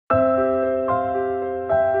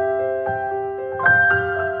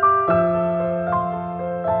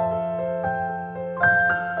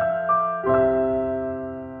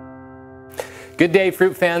Good day,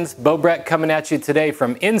 fruit fans. Bo Brett coming at you today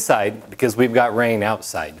from inside because we've got rain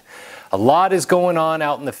outside. A lot is going on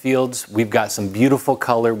out in the fields. We've got some beautiful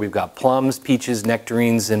color. We've got plums, peaches,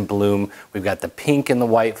 nectarines in bloom. We've got the pink and the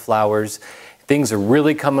white flowers. Things are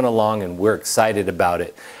really coming along and we're excited about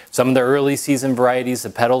it. Some of the early season varieties, the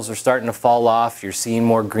petals are starting to fall off. You're seeing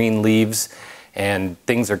more green leaves and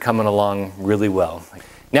things are coming along really well.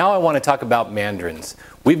 Now I want to talk about mandarins.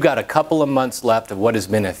 We've got a couple of months left of what has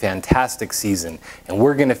been a fantastic season, and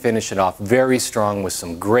we're going to finish it off very strong with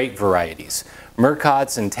some great varieties.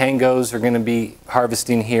 Murcots and tangos are going to be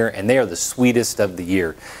harvesting here, and they are the sweetest of the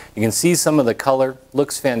year. You can see some of the color,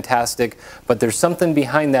 looks fantastic, but there's something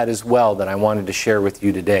behind that as well that I wanted to share with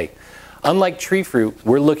you today. Unlike tree fruit,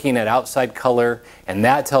 we're looking at outside color, and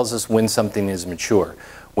that tells us when something is mature.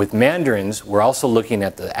 With mandarins, we're also looking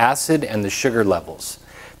at the acid and the sugar levels.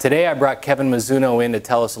 Today I brought Kevin Mizuno in to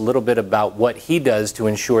tell us a little bit about what he does to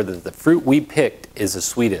ensure that the fruit we picked is the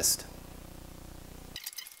sweetest.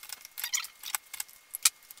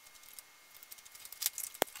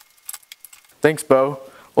 Thanks, Bo.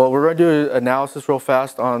 Well, we're going to do an analysis real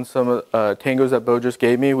fast on some tangos that Bo just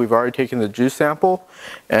gave me. We've already taken the juice sample,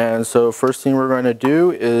 and so first thing we're going to do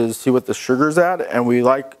is see what the sugar's at, and we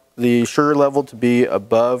like the sugar level to be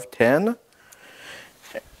above 10.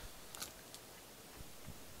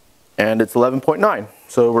 And it's 11.9,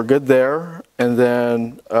 so we're good there. And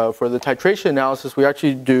then for the titration analysis, we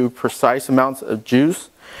actually do precise amounts of juice.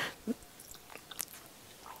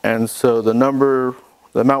 And so the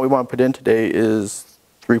amount we want to put in today is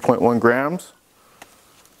 3.1 grams.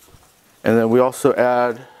 And then we also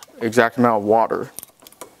add exact amount of water.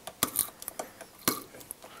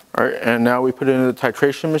 All right, and now we put it in the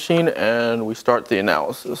titration machine and we start the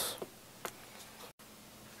analysis.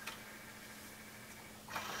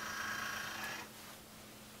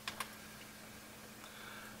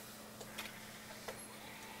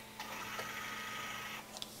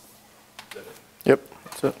 Yep,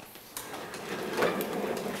 that's it.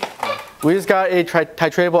 We just got a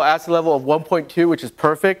titratable acid level of 1.2, which is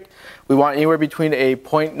perfect. We want anywhere between a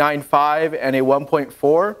 0.95 and a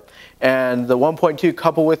 1.4. And the 1.2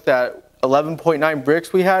 coupled with that 11.9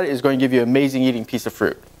 Brix we had is going to give you an amazing eating piece of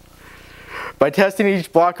fruit. By testing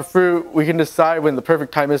each block of fruit, we can decide when the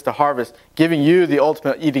perfect time is to harvest, giving you the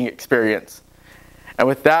ultimate eating experience. And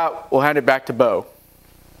with that, we'll hand it back to Bo.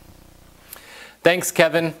 Thanks,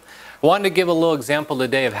 Kevin. I wanted to give a little example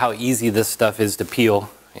today of how easy this stuff is to peel.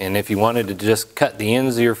 And if you wanted to just cut the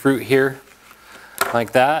ends of your fruit here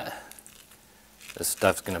like that, this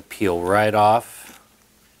stuff's going to peel right off.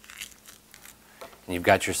 And you've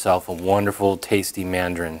got yourself a wonderful, tasty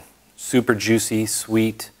mandarin. Super juicy,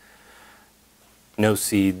 sweet, no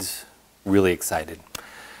seeds, really excited.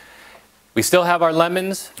 We still have our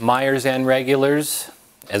lemons, Myers and regulars,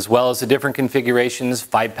 as well as the different configurations,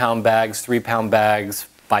 5-pound bags, 3-pound bags,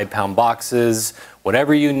 5-pound boxes,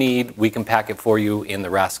 whatever you need, we can pack it for you in the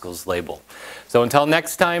Rascals label. So until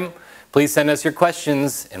next time, please send us your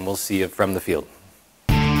questions and we'll see you from the field.